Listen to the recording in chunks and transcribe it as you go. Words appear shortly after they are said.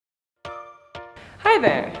Hi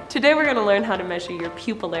there! Today we're going to learn how to measure your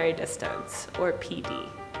pupillary distance, or PD.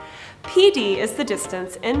 PD is the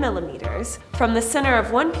distance in millimeters from the center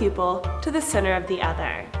of one pupil to the center of the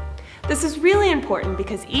other. This is really important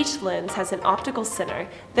because each lens has an optical center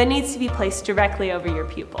that needs to be placed directly over your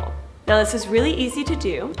pupil. Now this is really easy to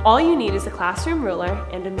do. All you need is a classroom ruler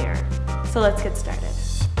and a mirror. So let's get started.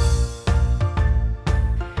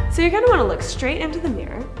 So you're going to want to look straight into the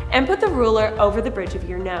mirror and put the ruler over the bridge of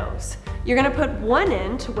your nose. You're going to put one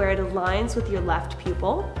end to where it aligns with your left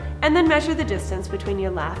pupil and then measure the distance between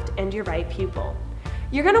your left and your right pupil.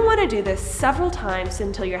 You're going to want to do this several times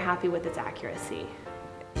until you're happy with its accuracy.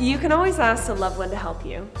 You can always ask a loved one to help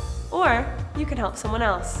you, or you can help someone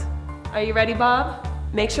else. Are you ready, Bob?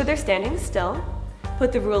 Make sure they're standing still,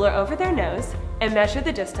 put the ruler over their nose, and measure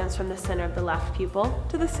the distance from the center of the left pupil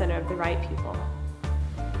to the center of the right pupil.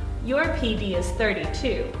 Your PD is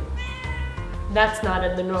 32. That's not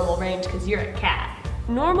in the normal range because you're a cat.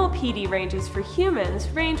 Normal PD ranges for humans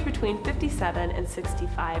range between 57 and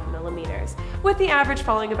 65 millimeters, with the average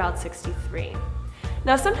falling about 63.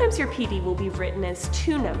 Now sometimes your PD will be written as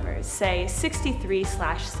two numbers, say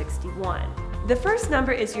 63/61. The first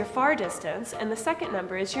number is your far distance and the second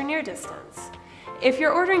number is your near distance. If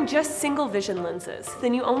you're ordering just single vision lenses,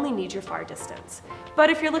 then you only need your far distance. But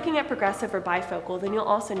if you're looking at progressive or bifocal, then you'll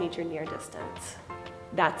also need your near distance.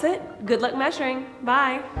 That's it. Good luck measuring.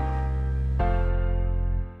 Bye.